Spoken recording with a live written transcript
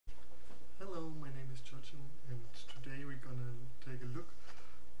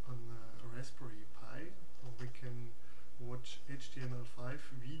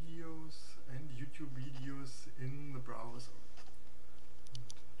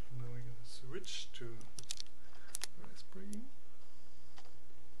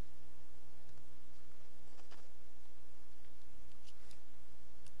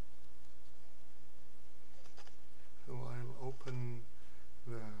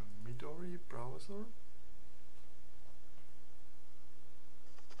browser.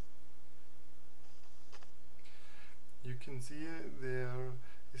 You can see there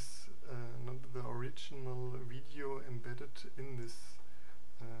is not the original video embedded in this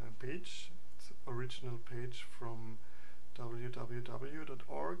page. It's original page from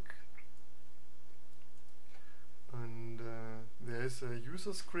www.org, and there is a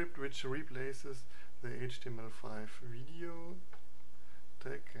user script which replaces the HTML5 video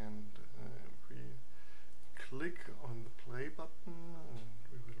tag, and we click on the play button and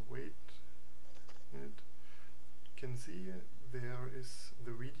we will wait a minute. You can see there is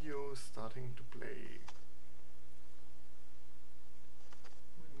the video starting to play.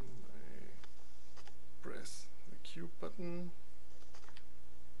 When I press the Q button,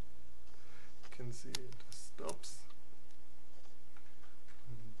 you can see it stops.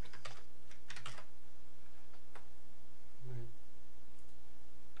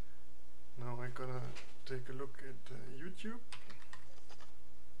 Now I'm gonna take a look at YouTube.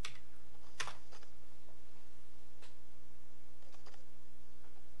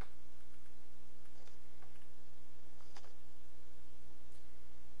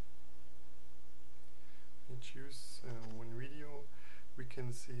 Choose one video. We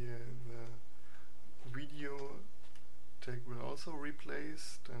can see the video tag will also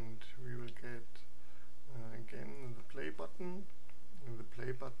replaced, and we will get again the play button. And the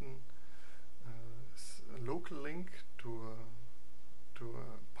play button is a local link to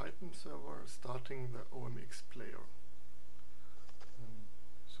a Python server starting the OMX player.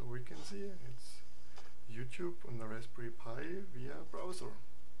 So we can see it's YouTube on the Raspberry Pi via browser.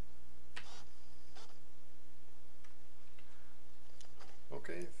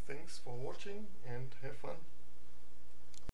 Okay, thanks for watching and have fun.